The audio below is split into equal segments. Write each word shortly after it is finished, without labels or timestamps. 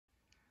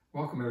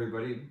Welcome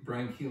everybody,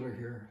 Brian Keeler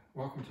here.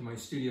 Welcome to my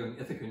studio in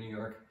Ithaca, New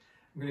York.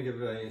 I'm going to give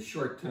a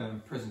short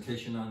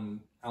presentation on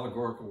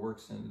allegorical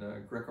works and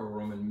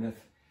Greco-Roman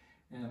myth.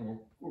 And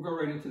we'll go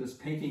right into this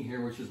painting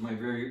here, which is my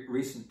very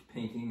recent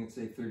painting. It's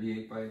a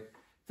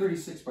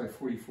 36 by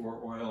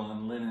 44 oil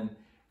on linen,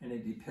 and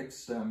it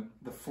depicts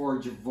the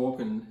Forge of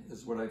Vulcan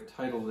is what I've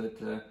titled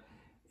it.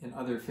 In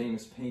other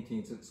famous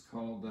paintings, it's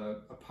called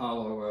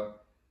Apollo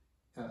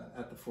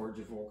at the Forge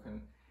of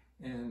Vulcan.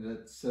 And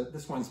it's,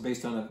 this one's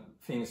based on a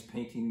famous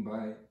painting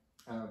by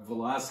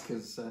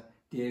Velázquez,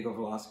 Diego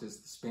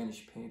Velázquez, the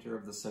Spanish painter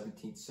of the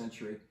 17th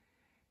century.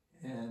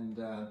 And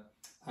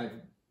I've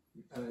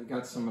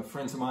got some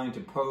friends of mine to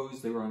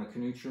pose. They were on a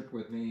canoe trip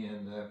with me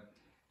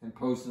and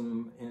posed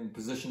them in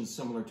positions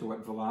similar to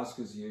what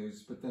Velázquez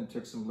used, but then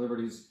took some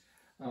liberties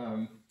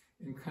and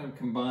kind of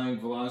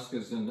combined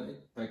Velázquez. And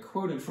I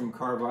quoted from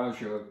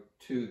Caravaggio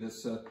too.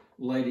 This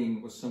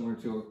lighting was similar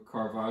to a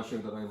Caravaggio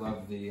that I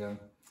love, the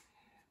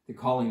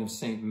Calling of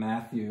St.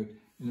 Matthew.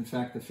 And in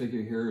fact, the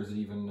figure here is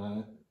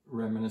even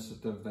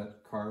reminiscent of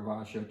that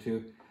Caravaggio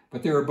too.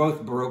 But they were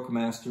both Baroque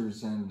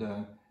masters and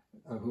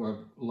who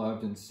I've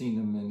loved and seen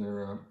them in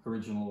their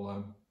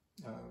original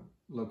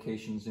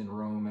locations in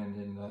Rome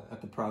and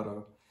at the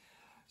Prado.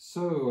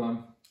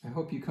 So I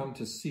hope you come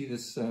to see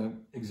this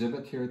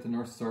exhibit here at the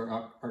North Star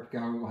Art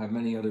Gallery. We'll have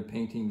many other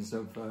paintings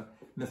of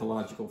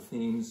mythological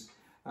themes.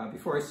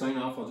 Before I sign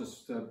off, I'll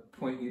just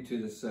point you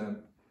to this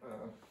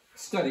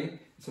study.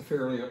 It's a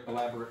fairly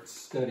elaborate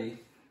study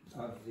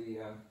of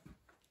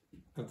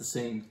the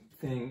same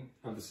thing,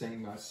 of the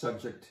same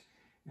subject,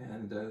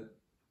 and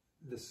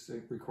this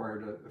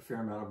required a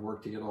fair amount of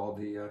work to get all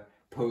the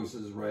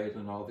poses right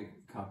and all the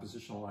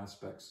compositional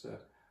aspects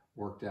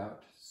worked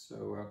out.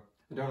 So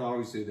I don't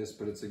always do this,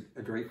 but it's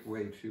a great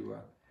way to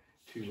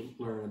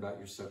learn about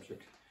your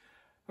subject.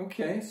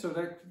 Okay, so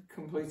that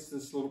completes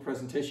this little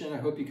presentation.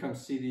 I hope you come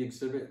see the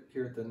exhibit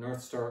here at the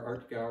North Star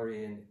Art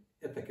Gallery in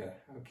Ithaca.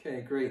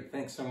 Okay, great.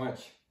 Thanks so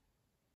much.